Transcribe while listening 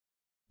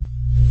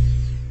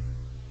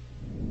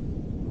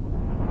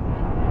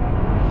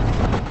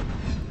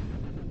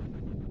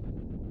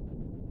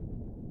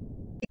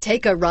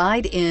Take a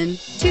ride in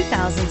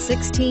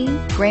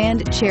 2016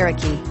 Grand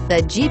Cherokee.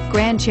 The Jeep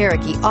Grand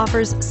Cherokee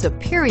offers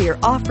superior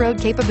off-road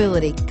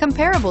capability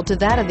comparable to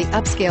that of the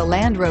upscale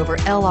Land Rover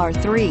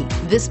LR3.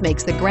 This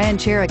makes the Grand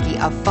Cherokee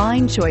a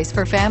fine choice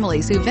for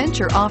families who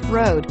venture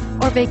off-road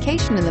or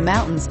vacation in the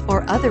mountains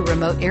or other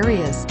remote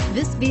areas.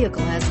 This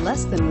vehicle has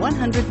less than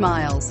 100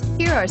 miles.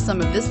 Here are some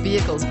of this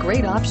vehicle's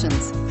great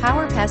options: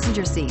 power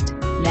passenger seat,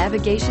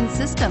 navigation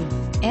system,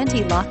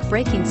 anti-lock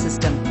braking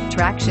system,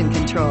 traction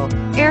control,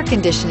 air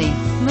conditioning,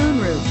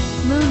 moonroof,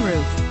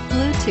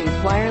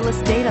 Bluetooth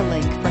wireless data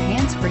link for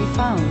hands-free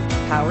phone,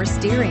 power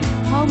steering,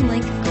 home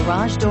link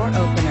garage door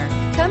opener.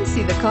 Come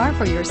see the car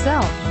for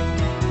yourself.